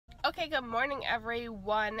Okay, good morning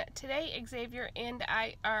everyone. Today Xavier and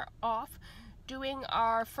I are off doing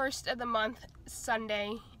our first of the month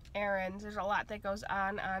Sunday errands. There's a lot that goes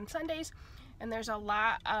on Sundays, and there's a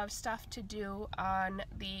lot of stuff to do on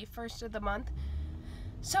the first of the month.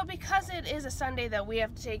 So because it is a Sunday though, we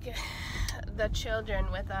have to take the children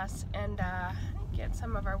with us and get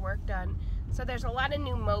some of our work done. So there's a lot of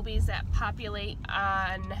new Mobees that populate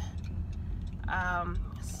on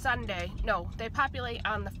Sunday. No, they populate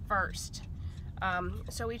on the 1st.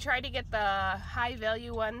 So we try to get the high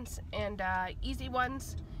value ones and easy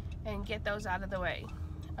ones and get those out of the way.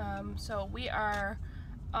 So we are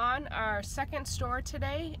on our second store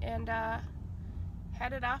today and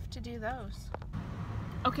headed off to do those.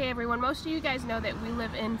 Okay everyone, most of you guys know that we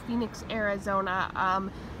live in Phoenix, Arizona,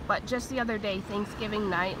 but just the other day, Thanksgiving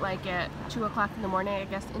night, like at 2 o'clock in the morning, I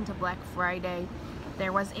guess into Black Friday,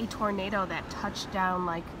 there was a tornado that touched down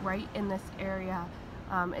like right in this area.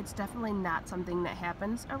 It's definitely not something that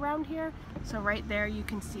happens around here. So right there you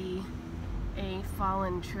can see a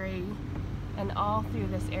fallen tree, and all through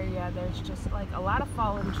this area there's just like a lot of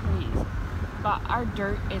fallen trees. But our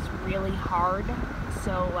dirt is really hard,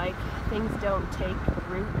 so like things don't take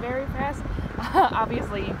root very fast.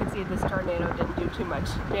 Obviously you can see this tornado didn't do too much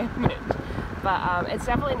damage, but it's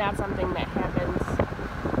definitely not something that happens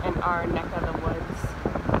in our neck of the woods.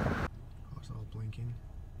 Oh, it's all blinking.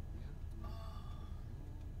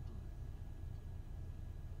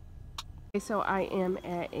 Okay, so I am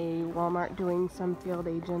at a Walmart doing some field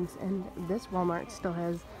agents, and this Walmart still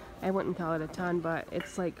has, I wouldn't call it a ton, but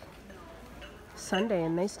it's like Sunday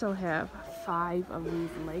and they still have 5 of these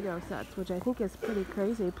Lego sets, which I think is pretty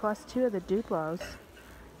crazy, plus 2 of the Duplos.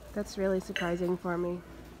 That's really surprising for me.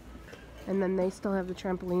 And then they still have the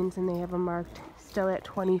trampolines and they have them marked still at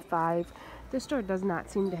 $25. This store does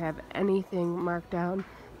not seem to have anything marked down.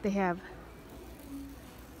 They have,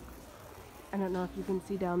 I don't know if you can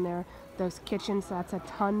see down there, those kitchen sets, a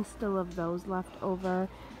ton still of those left over,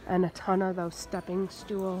 and a ton of those stepping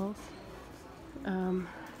stools.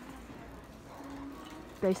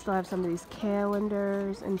 They still have some of these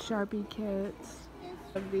calendars and Sharpie kits,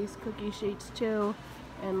 of these cookie sheets too,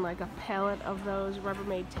 and like a pallet of those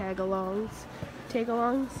Rubbermaid tag-alongs,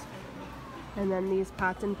 and then these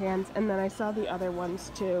pots and pans, and then I saw the other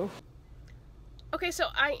ones too. Okay, so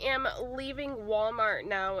I am leaving Walmart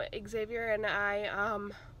now. Xavier and I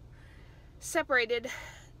separated.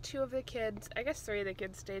 2 of the kids, I guess 3 of the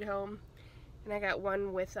kids stayed home, and I got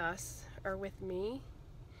one with us, or with me.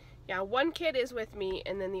 Yeah, 1 kid is with me,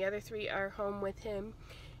 and then the other 3 are home with him.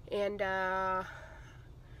 And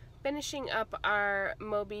finishing up our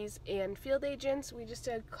Mobees and Field Agents. We just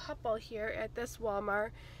did a couple here at this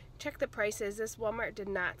Walmart. Check the prices. This Walmart did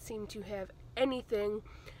not seem to have anything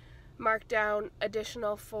marked down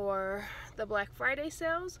additional for the Black Friday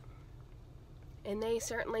sales. And they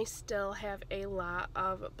certainly still have a lot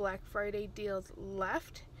of Black Friday deals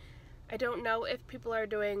left. I don't know if people are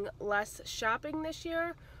doing less shopping this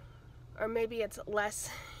year, or maybe it's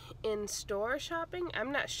less in-store shopping.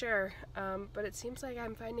 I'm not sure, but it seems like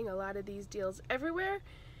I'm finding a lot of these deals everywhere.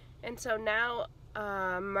 And so now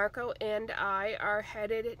Marco and I are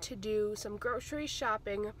headed to do some grocery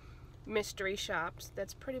shopping, mystery shops.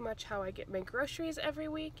 That's pretty much how I get my groceries every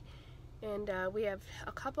week. And we have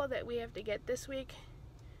a couple that we have to get this week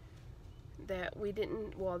that we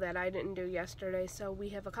didn't, well, that I didn't do yesterday. So we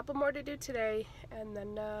have a couple more to do today, and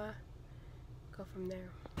then go from there.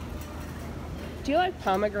 Do you like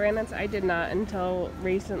pomegranates? I did not until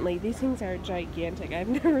recently. These things are gigantic. I've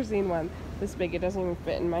never seen one this big. It doesn't even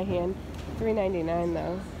fit in my hand. $3.99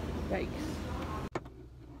 though. Yikes.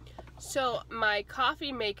 So my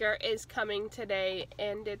coffee maker is coming today,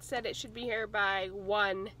 and it said it should be here by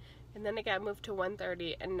 1, and then it got moved to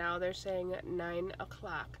 1:30, and now they're saying 9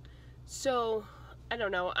 o'clock. So I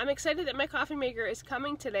don't know. I'm excited that my coffee maker is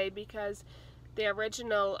coming today because the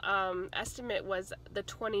original estimate was the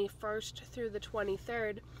 21st through the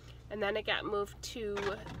 23rd, and then it got moved to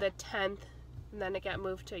the 10th, and then it got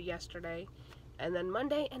moved to yesterday, and then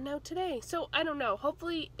Monday, and now today. So I don't know.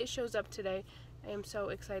 Hopefully it shows up today. I am so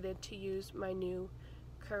excited to use my new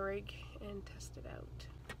Keurig and test it out.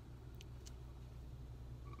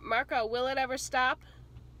 Marco, will it ever stop?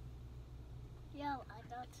 No, I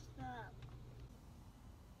don't stop.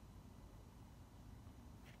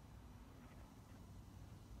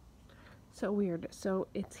 So weird. So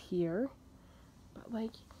it's here, but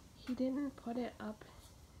like he didn't put it up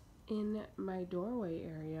in my doorway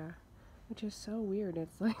area, which is so weird.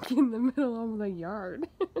 It's like in the middle of the yard.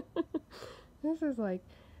 This is like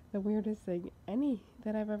the weirdest thing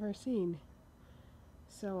that I've ever seen.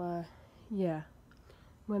 So yeah,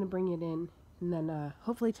 I'm gonna bring it in And then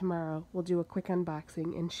hopefully tomorrow we'll do a quick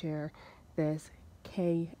unboxing and share this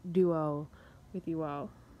K Duo with you all.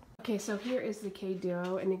 Okay, so here is the K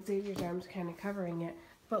Duo, and Xavier's arm's kind of covering it.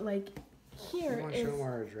 But like here you want to show them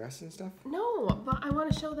our address and stuff? No, but I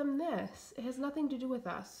want to show them this. It has nothing to do with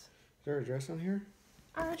us. Is there an address on here?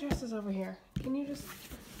 Our address is over here. Can you just...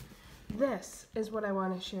 This is what I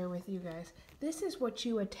want to share with you guys. This is what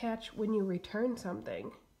you attach when you return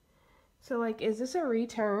something. So like, is this a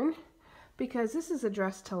return? Because this is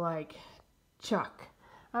addressed to like Chuck.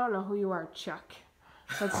 I don't know who you are, Chuck.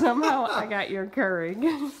 But somehow I got your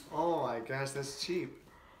Keurig. Oh my gosh, that's cheap.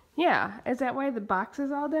 Yeah, is that why the box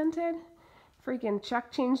is all dented? Freaking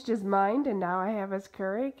Chuck changed his mind and now I have his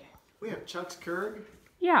Keurig. We have Chuck's Keurig?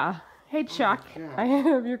 Yeah. Hey Chuck, I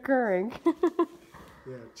have your Keurig.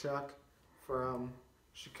 Yeah, Chuck from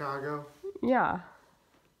Chicago. Yeah.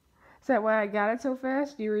 Is that why I got it so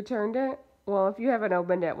fast? You returned it? Well, if you haven't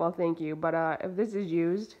opened it, well, thank you. But if this is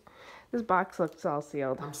used, this box looks all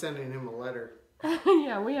sealed. I'm sending him a letter.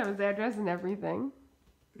 Yeah, we have his address and everything.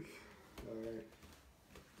 Alright.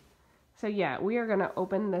 So yeah, we are going to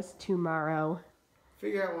open this tomorrow.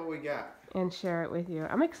 Figure out what we got. And share it with you.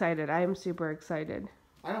 I'm excited. I am super excited.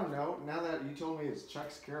 I don't know. Now that you told me it's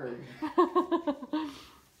Chuck's Keurig.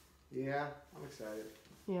 Yeah, I'm excited.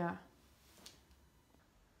 Yeah.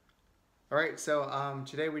 Alright, so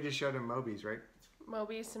today we just showed him Mobees, right?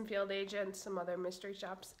 Mobees and Field Agents, some other mystery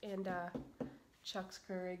shops, and Chuck's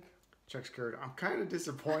Keurig. Chuck's Keurig. I'm kind of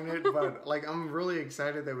disappointed, but like I'm really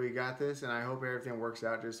excited that we got this, and I hope everything works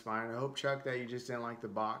out just fine. I hope, Chuck, that you just didn't like the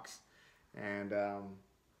box, and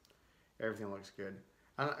everything looks good.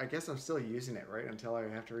 I guess I'm still using it, right, until I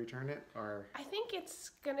have to return it, or... I think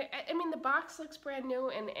it's gonna... I mean, the box looks brand new,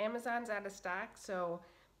 and Amazon's out of stock, so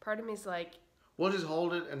part of me's like... We'll just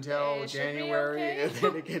hold it until January, okay. and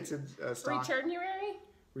then it gets in stock. Returnuary?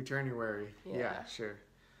 Returnuary. Yeah, sure.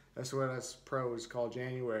 That's what us pros call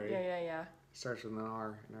January. Yeah. Starts with an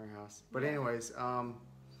R in our house. But anyways, I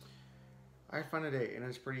had fun today, and it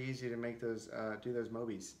was pretty easy to make those, do those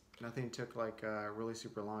Mobees. Nothing took like really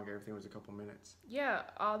super long. Everything was a couple minutes. Yeah,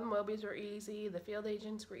 all the Mobees were easy. The Field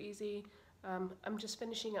Agents were easy. I'm just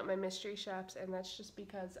finishing up my mystery shops, and that's just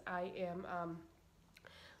because I am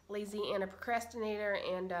lazy and a procrastinator,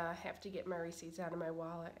 and have to get my receipts out of my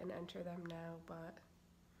wallet and enter them now. But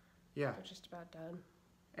yeah, we're just about done.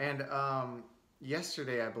 And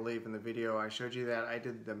yesterday, I believe in the video, I showed you that I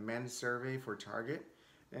did the men's survey for Target.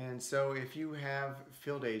 And so if you have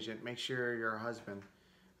Field Agent, make sure your husband,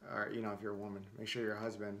 or if you're a woman, make sure your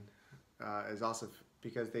husband is also,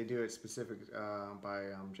 because they do it specific by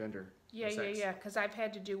gender. Yeah, because I've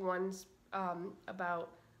had to do ones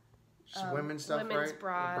about women's stuff, women's right?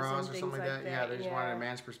 bras or something like that. Yeah, they just yeah. wanted a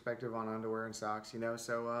man's perspective on underwear and socks,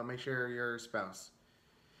 so make sure your spouse.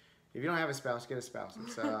 If you don't have a spouse, get a spouse.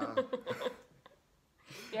 It's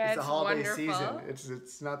yeah, it's the holiday wonderful. season.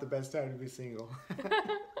 It's not the best time to be single.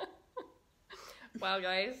 Wow,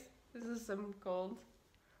 guys, this is some gold.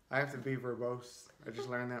 I have to be verbose. I just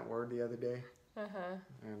learned that word the other day.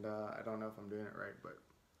 And I don't know if I'm doing it right, but...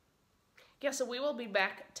 Yeah, so we will be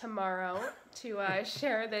back tomorrow to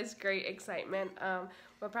share this great excitement.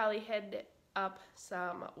 We'll probably head up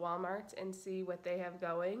some Walmarts and see what they have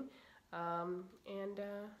going. And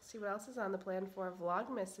see what else is on the plan for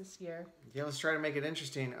Vlogmas this year. Yeah, let's try to make it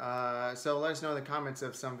interesting. So let us know in the comments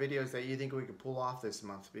of some videos that you think we could pull off this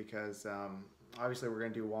month, because obviously we're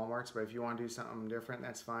going to do Walmarts, but if you want to do something different,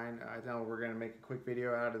 that's fine. I know we're going to make a quick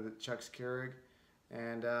video out of the Chuck's Keurig,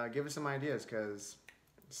 and give us some ideas, because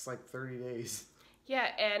it's like 30 days.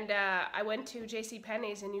 Yeah, and I went to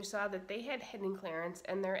JCPenney's, and you saw that they had hidden clearance,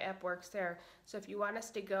 and their app works there. So if you want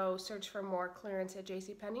us to go search for more clearance at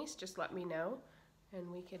JCPenney's, just let me know, and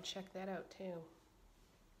we can check that out too.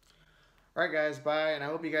 All right, guys, bye, and I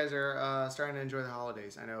hope you guys are starting to enjoy the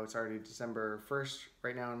holidays. I know it's already December 1st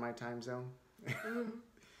right now in my time zone.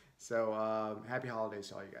 So happy holidays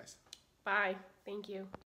to all you guys. Bye. Thank you.